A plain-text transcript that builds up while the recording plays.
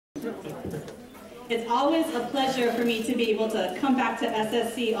It's always a pleasure for me to be able to come back to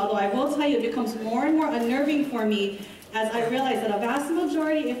SSC, although I will tell you it becomes more and more unnerving for me as I realize that a vast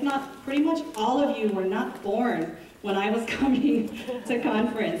majority, if not pretty much all of you, were not born when I was coming to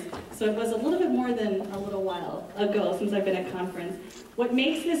conference. So it was a little bit more than a little while ago since I've been at conference. What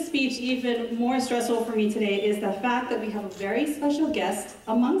makes this speech even more stressful for me today is the fact that we have a very special guest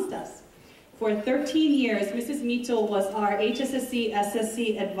amongst us. For 13 years, Mrs. Mito was our HSSC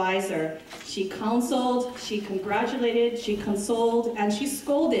SSC advisor. She counseled, she congratulated, she consoled, and she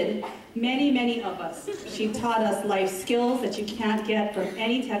scolded many, many of us. She taught us life skills that you can't get from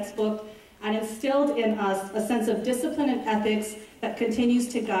any textbook and instilled in us a sense of discipline and ethics that continues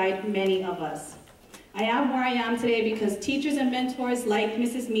to guide many of us. I am where I am today because teachers and mentors like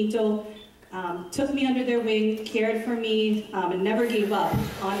Mrs. Mito took me under their wing, cared for me, and never gave up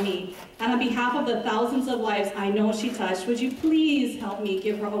on me. And on behalf of the thousands of lives I know she touched, would you please help me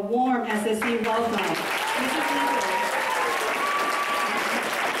give her a warm SSC welcome. Mrs. Mito.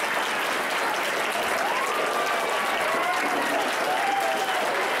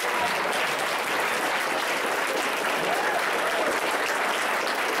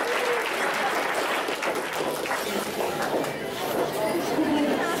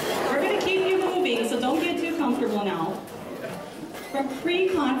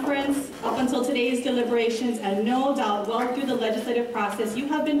 Up until today's deliberations, and no doubt well through the legislative process, you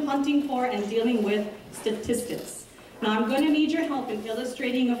have been hunting for and dealing with statistics. Now I'm going to need your help in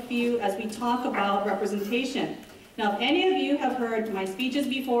illustrating a few as we talk about representation. Now if any of you have heard my speeches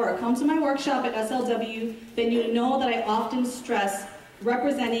before or come to my workshop at SLW, then you know that I often stress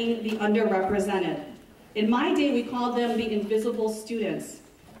representing the underrepresented. In my day we call them the invisible students.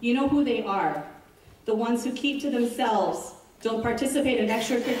 You know who they are. The ones who keep to themselves, don't participate in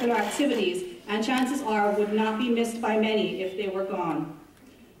extracurricular activities, and chances are would not be missed by many if they were gone.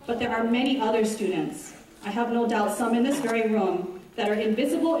 But there are many other students, I have no doubt some in this very room, that are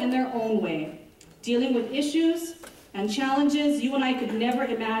invisible in their own way, dealing with issues and challenges you and I could never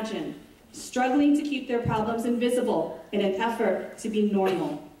imagine, struggling to keep their problems invisible in an effort to be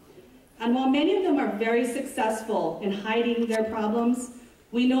normal. And while many of them are very successful in hiding their problems,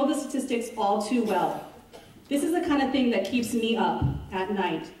 we know the statistics all too well. This is the kind of thing that keeps me up at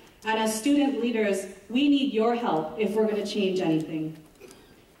night. And as student leaders, we need your help if we're going to change anything.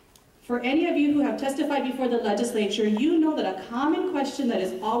 For any of you who have testified before the legislature, you know that a common question that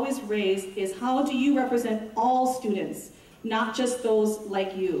is always raised is how do you represent all students, not just those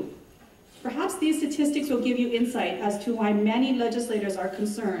like you? Perhaps these statistics will give you insight as to why many legislators are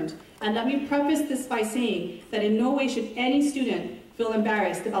concerned. And let me preface this by saying that in no way should any student feel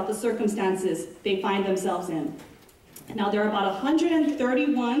embarrassed about the circumstances they find themselves in. Now there are about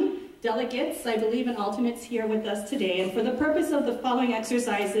 131 delegates, I believe, and alternates here with us today, and for the purpose of the following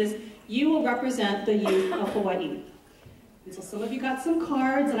exercises, you will represent the youth of Hawaii. And so some of you got some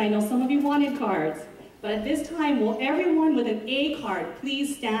cards, and I know some of you wanted cards, but at this time, will everyone with an A card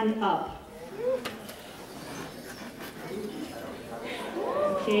please stand up?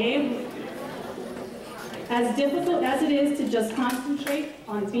 Okay. As difficult as it is to just concentrate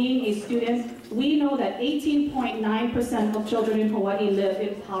on being a student, we know that 18.9% of children in Hawaii live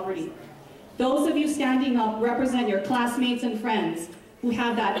in poverty. Those of you standing up represent your classmates and friends who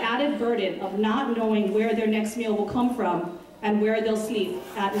have that added burden of not knowing where their next meal will come from and where they'll sleep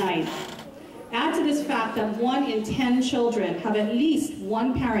at night. Add to this fact that 1 in 10 children have at least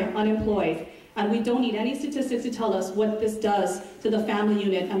one parent unemployed, and we don't need any statistics to tell us what this does to the family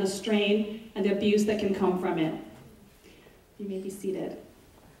unit and the strain and the abuse that can come from it. You may be seated.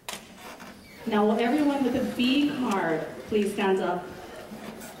 Now, will everyone with a B card please stand up?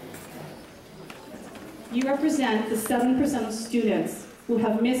 You represent the 7% of students who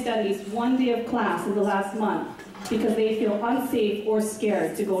have missed at least one day of class in the last month because they feel unsafe or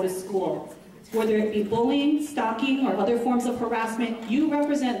scared to go to school. Whether it be bullying, stalking, or other forms of harassment, you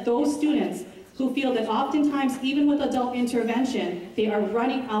represent those students who feel that oftentimes, even with adult intervention, they are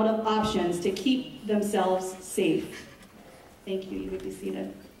running out of options to keep themselves safe. Thank you. You may be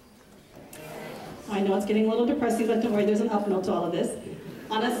seated. I know it's getting a little depressing, but don't worry, there's an up note to all of this.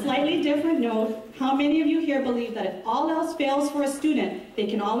 On a slightly different note, how many of you here believe that if all else fails for a student, they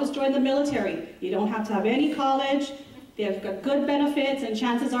can always join the military? You don't have to have any college, they've got good benefits, and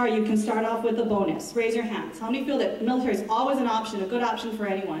chances are you can start off with a bonus. Raise your hands. How many feel that military is always an option, a good option for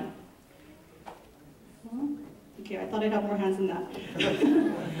anyone? Okay, I thought I'd have more hands than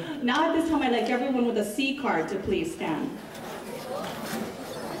that. Now at this time, I'd like everyone with a C card to please stand.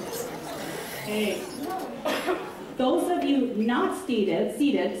 Okay. Those of you not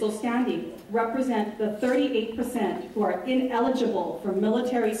seated, so standing, represent the 38% who are ineligible for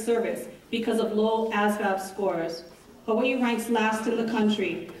military service because of low ASVAB scores. Hawaii ranks last in the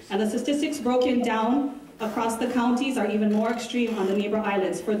country, and the statistics broken down across the counties are even more extreme on the neighbor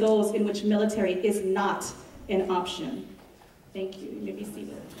islands for those in which military is not an option. Thank you. You may be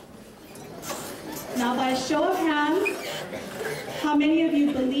seated. Now, by a show of hands, how many of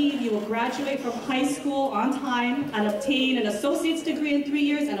you believe you will graduate from high school on time and obtain an associate's degree in 3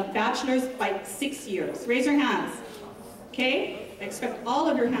 years and a bachelor's by 6 years? Raise your hands. Okay? I expect all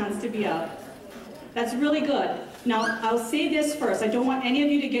of your hands to be up. That's really good. Now, I'll say this first. I don't want any of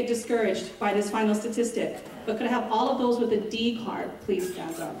you to get discouraged by this final statistic, but could I have all of those with a D card please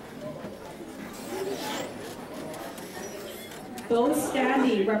stand up? Those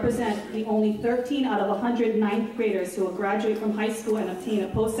standing represent the only 13 out of 100 ninth graders who will graduate from high school and obtain a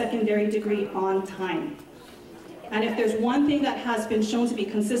post-secondary degree on time. And if there's one thing that has been shown to be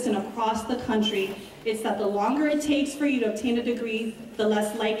consistent across the country, it's that the longer it takes for you to obtain a degree, the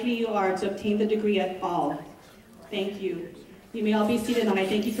less likely you are to obtain the degree at all. Thank you. You may all be seated, and I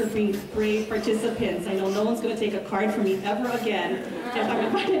thank you for being brave participants. I know no one's going to take a card from me ever again if I'm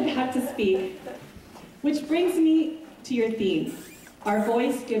invited back to speak. Which brings me to your theme. Our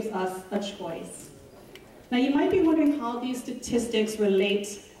voice gives us a choice. Now you might be wondering how these statistics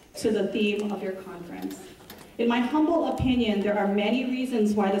relate to the theme of your conference. In my humble opinion, there are many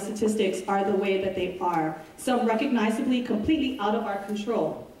reasons why the statistics are the way that they are, some recognizably completely out of our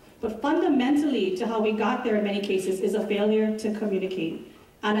control. But fundamentally to how we got there in many cases is a failure to communicate.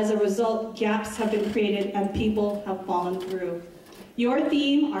 And as a result, gaps have been created and people have fallen through. Your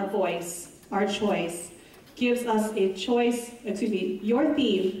theme, our voice, our choice, gives us a choice, your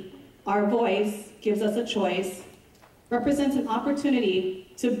theme, our voice, gives us a choice, represents an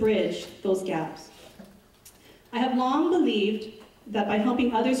opportunity to bridge those gaps. I have long believed that by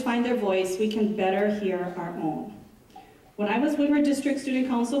helping others find their voice, we can better hear our own. When I was Windward District Student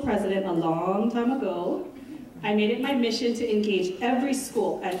Council President a long time ago, I made it my mission to engage every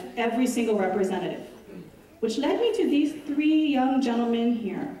school and every single representative, which led me to these 3 young gentlemen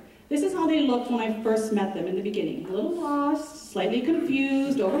here. This is how they looked when I first met them in the beginning. A little lost, slightly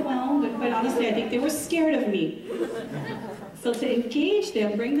confused, overwhelmed, and quite honestly, I think they were scared of me. So to engage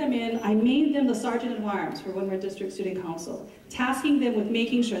them, bring them in, I made them the Sergeant-at-Arms for Windward District Student Council, tasking them with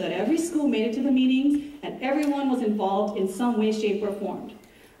making sure that every school made it to the meetings and everyone was involved in some way, shape, or form.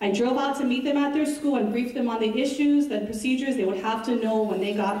 I drove out to meet them at their school and briefed them on the issues and procedures they would have to know when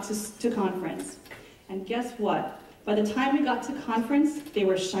they got to conference. And guess what? By the time we got to conference, they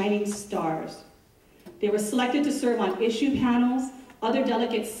were shining stars. They were selected to serve on issue panels, other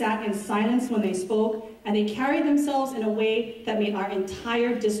delegates sat in silence when they spoke, and they carried themselves in a way that made our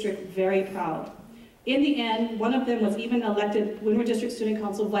entire district very proud. In the end, one of them was even elected Windward District Student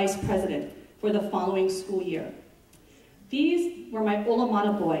Council Vice President for the following school year. These were my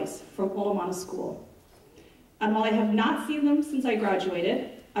Olomana boys from Olomana School. And while I have not seen them since I graduated,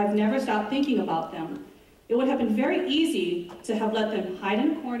 I've never stopped thinking about them. It would have been very easy to have let them hide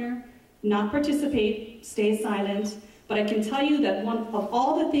in a corner, not participate, stay silent, but I can tell you that one of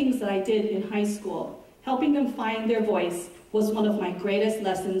all the things that I did in high school, helping them find their voice, was one of my greatest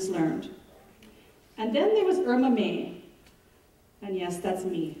lessons learned. And then there was Irma May, and yes, that's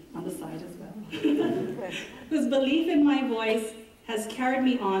me on the side as well, whose belief in my voice has carried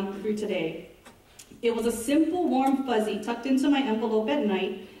me on through today. It was a simple, warm fuzzy tucked into my envelope at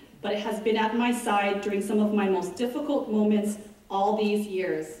night, but it has been at my side during some of my most difficult moments all these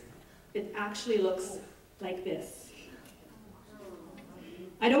years. It actually looks like this.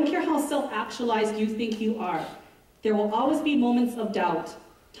 I don't care how self-actualized you think you are. There will always be moments of doubt,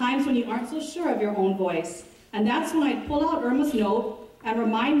 times when you aren't so sure of your own voice. And that's when I pull out Irma's note and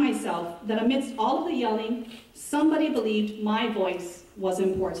remind myself that amidst all of the yelling, somebody believed my voice was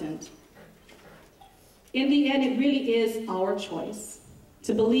important. In the end, it really is our choice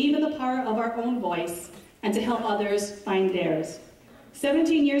to believe in the power of our own voice and to help others find theirs.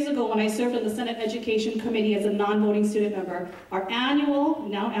 17 years ago, when I served on the Senate Education Committee as a non-voting student member, our annual,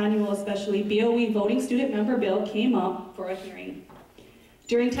 now annual especially, BOE voting student member bill came up for a hearing.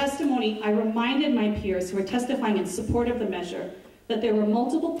 During testimony, I reminded my peers who were testifying in support of the measure that there were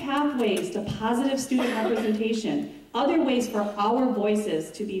multiple pathways to positive student representation, other ways for our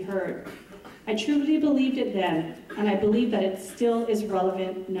voices to be heard. I truly believed it then, and I believe that it still is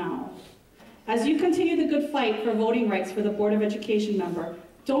relevant now. As you continue the good fight for voting rights for the Board of Education member,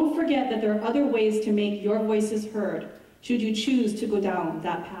 don't forget that there are other ways to make your voices heard, should you choose to go down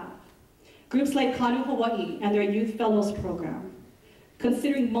that path. Groups like Kanu Hawaii and their Youth Fellows program.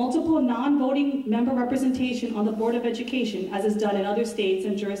 considering multiple non-voting member representation on the Board of Education, as is done in other states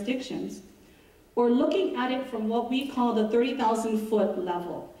and jurisdictions, or looking at it from what we call the 30,000-foot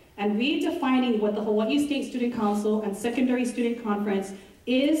level, and redefining what the Hawaii State Student Council and Secondary Student Conference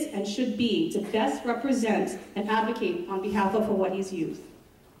is and should be to best represent and advocate on behalf of Hawaii's youth.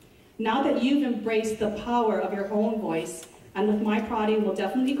 Now that you've embraced the power of your own voice, and with my prodding will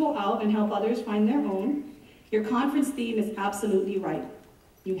definitely go out and help others find their own, your conference theme is absolutely right.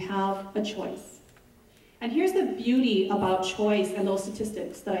 You have a choice. And here's the beauty about choice and those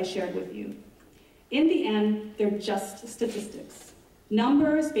statistics that I shared with you. In the end, they're just statistics.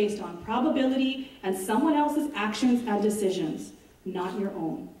 Numbers based on probability and someone else's actions and decisions, not your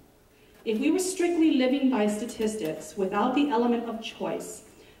own. If we were strictly living by statistics without the element of choice,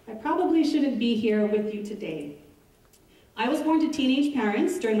 I probably shouldn't be here with you today. I was born to teenage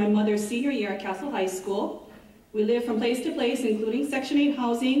parents during my mother's senior year at Castle High School. We lived from place to place, including Section 8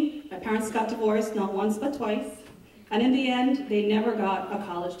 housing. My parents got divorced not once but twice. And in the end, they never got a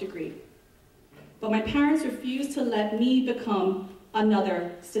college degree. But my parents refused to let me become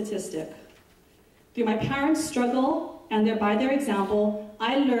another statistic. Through my parents' struggle and by their example,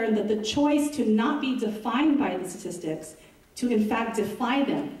 I learned that the choice to not be defined by the statistics, to in fact defy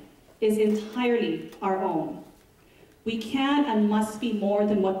them, is entirely our own. We can and must be more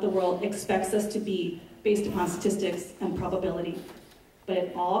than what the world expects us to be based upon statistics and probability. But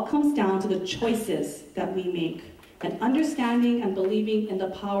it all comes down to the choices that we make and understanding and believing in the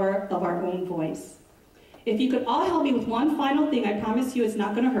power of our own voice. If you could all help me with one final thing, I promise you it's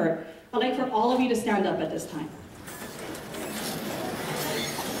not going to hurt. I'd like for all of you to stand up at this time.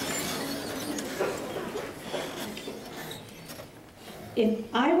 If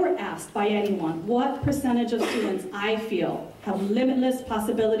I were asked by anyone what percentage of students I feel have limitless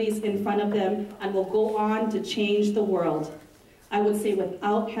possibilities in front of them and will go on to change the world, I would say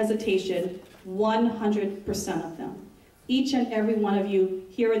without hesitation, 100% of them. Each and every one of you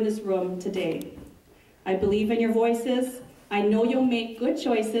here in this room today. I believe in your voices. I know you'll make good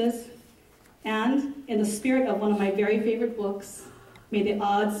choices. And in the spirit of one of my very favorite books, may the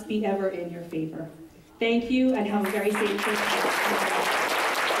odds be ever in your favor. Thank you and have a very safe trip.